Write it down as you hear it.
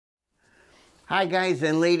Hi guys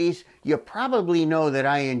and ladies, you probably know that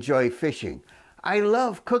I enjoy fishing. I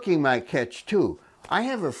love cooking my catch too. I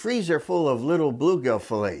have a freezer full of little bluegill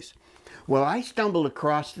fillets. Well, I stumbled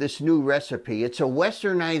across this new recipe. It's a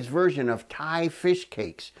westernized version of Thai fish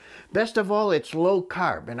cakes. Best of all, it's low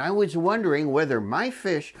carb, and I was wondering whether my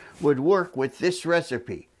fish would work with this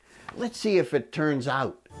recipe. Let's see if it turns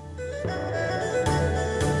out.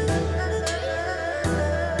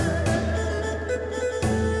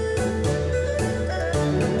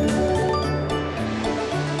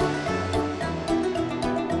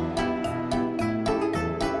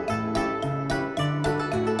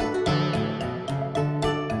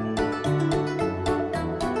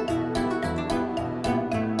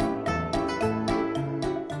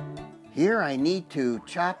 Here I need to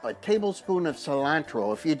chop a tablespoon of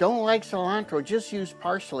cilantro. If you don't like cilantro, just use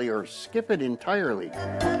parsley or skip it entirely.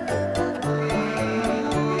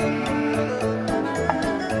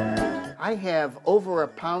 I have over a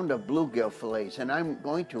pound of bluegill fillets and I'm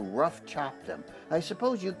going to rough chop them. I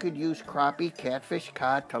suppose you could use crappie, catfish,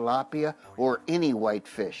 cod, tilapia, or any white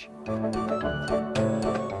fish.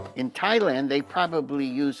 In Thailand, they probably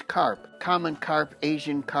use carp, common carp,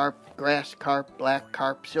 Asian carp, grass carp, black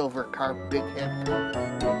carp, silver carp, big head carp.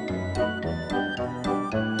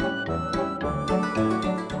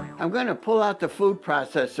 I'm going to pull out the food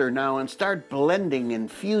processor now and start blending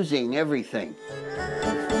and fusing everything.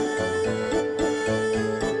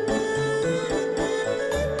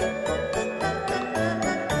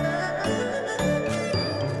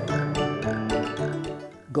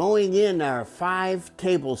 Going in are 5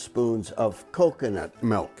 tablespoons of coconut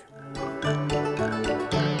milk.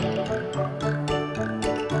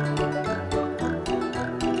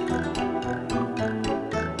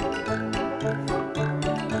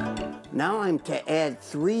 Now I'm to add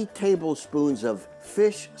 3 tablespoons of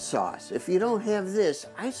fish sauce. If you don't have this,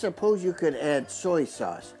 I suppose you could add soy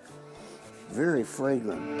sauce. Very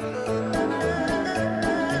fragrant.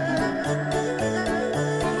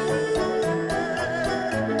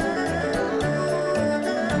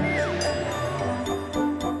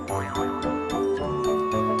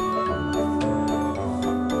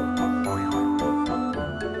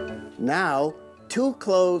 Now, 2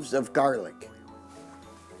 cloves of garlic.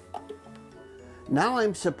 Now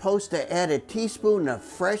I'm supposed to add a teaspoon of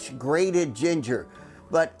fresh grated ginger.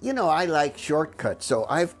 But, you know, I like shortcuts, so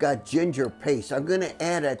I've got ginger paste. I'm going to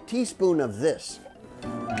add a teaspoon of this.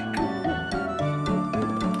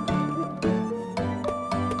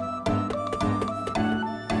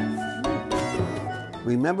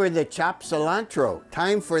 Remember the chopped cilantro.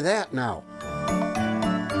 Time for that now.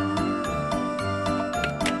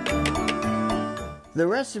 The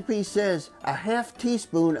recipe says a half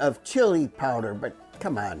teaspoon of chili powder, but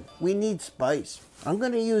come on, we need spice. I'm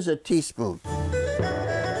going to use a teaspoon.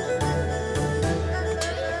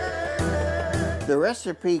 The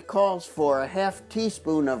recipe calls for a half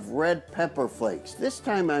teaspoon of red pepper flakes. This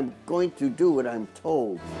time I'm going to do what I'm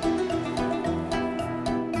told.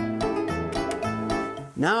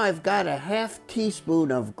 Now I've got a half teaspoon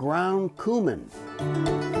of ground cumin.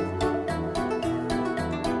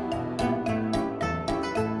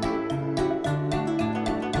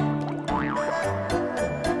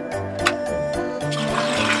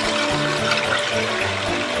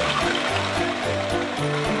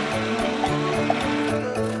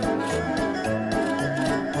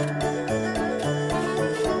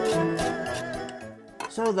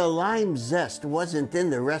 So the lime zest wasn't in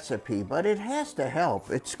the recipe, but it has to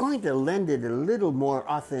help. It's going to lend it a little more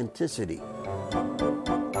authenticity.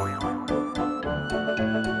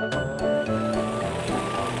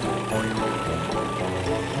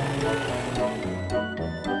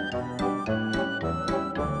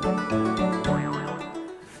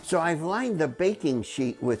 So I've lined the baking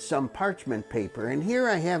sheet with some parchment paper, and here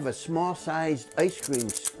I have a small-sized ice cream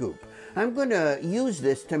scoop. I'm going to use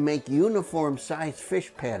this to make uniform-sized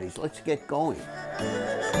fish patties. Let's get going.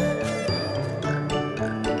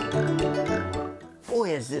 Boy,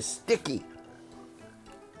 is this sticky.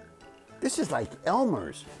 This is like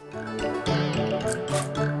Elmer's.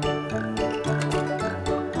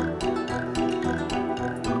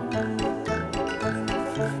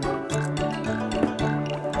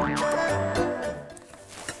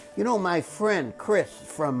 You know, my friend Chris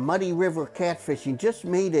from Muddy River Catfishing just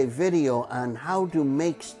made a video on how to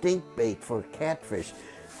make stink bait for catfish.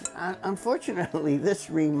 Unfortunately,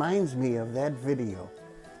 this reminds me of that video.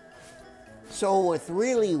 So with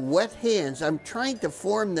really wet hands, I'm trying to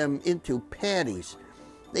form them into patties.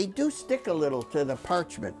 They do stick a little to the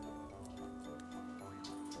parchment.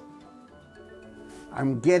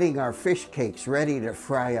 I'm getting our fish cakes ready to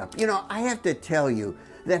fry up. You know, I have to tell you,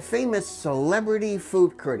 That famous celebrity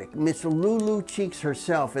food critic, Miss Lulu Cheeks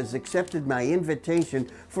herself, has accepted my invitation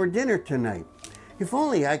for dinner tonight. If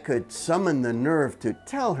only I could summon the nerve to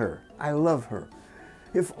tell her I love her.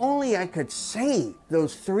 If only I could say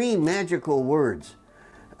those 3 magical words.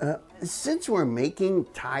 Since we're making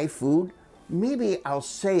Thai food, maybe I'll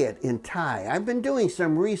say it in Thai. I've been doing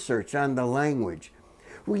some research on the language.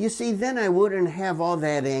 Well, you see, then I wouldn't have all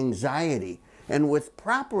that anxiety. And with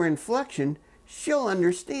proper inflection, she'll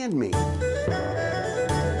understand me.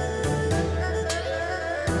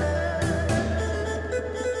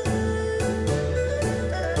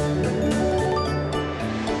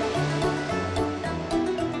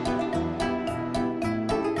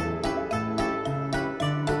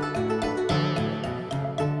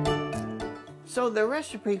 So the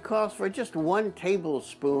recipe calls for just 1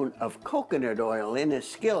 tablespoon of coconut oil in a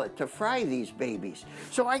skillet to fry these babies.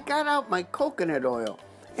 So I got out my coconut oil,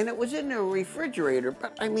 and it was in the refrigerator,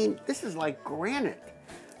 but I mean, this is like granite.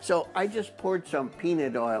 So I just poured some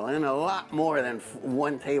peanut oil, and a lot more than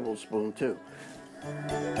 1 tablespoon too.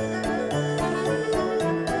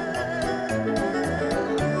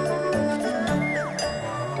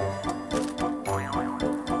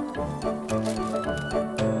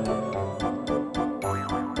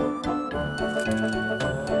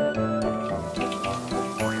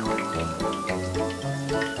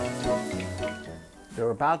 They're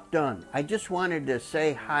about done. I just wanted to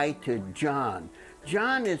say hi to John.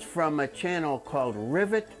 John is from a channel called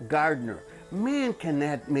Rivet Gardener. Man, can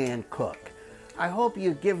that man cook. I hope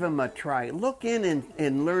you give him a try. Look in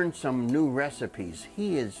and learn some new recipes.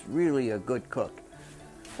 He is really a good cook.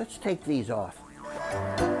 Let's take these off.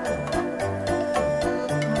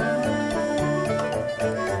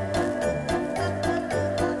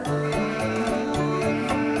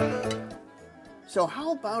 So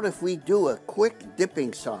how about if we do a quick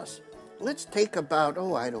dipping sauce? Let's take about,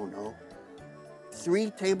 I don't know,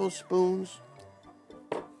 3 tablespoons,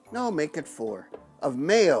 no, make it 4, of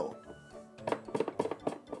mayo.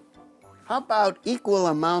 How about equal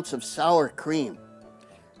amounts of sour cream?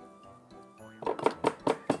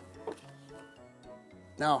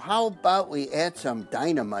 Now how about we add some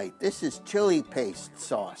dynamite? This is chili paste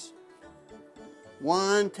sauce.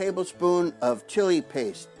 1 tablespoon of chili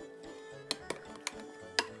paste.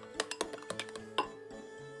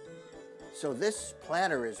 So this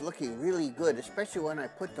platter is looking really good, especially when I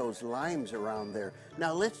put those limes around there.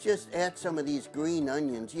 Now let's just add some of these green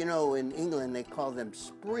onions. You know, in England they call them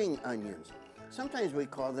spring onions. Sometimes we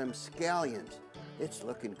call them scallions. It's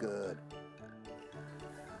looking good.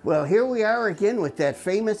 Well, here we are again with that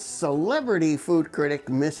famous celebrity food critic,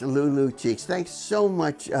 Miss Lulu Cheeks. Thanks so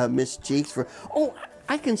much, Miss Cheeks, for... Oh,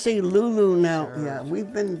 I can say Lulu now. Sure. Yeah,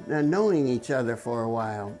 we've been knowing each other for a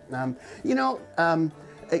while.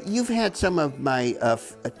 You've had some of my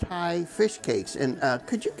Thai fish cakes, and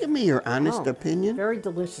could you give me your honest opinion? Very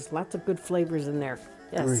delicious. Lots of good flavors in there.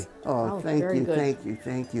 Yes.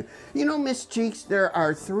 Thank you. You know, Miss Cheeks, there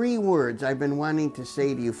are 3 words I've been wanting to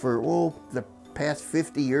say to you for, the past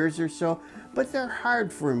 50 years or so, but they're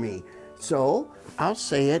hard for me. So I'll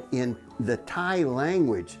say it in the Thai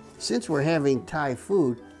language. Since we're having Thai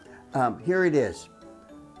food, here it is.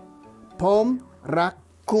 Pom rak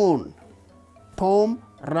kun. Pom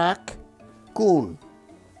rak kun.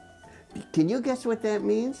 Can you guess what that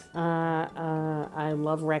means? I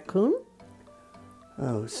love raccoon.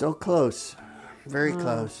 Oh, so close. Very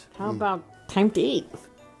close. How about time to eat?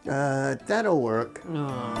 That'll work.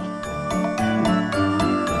 Oh.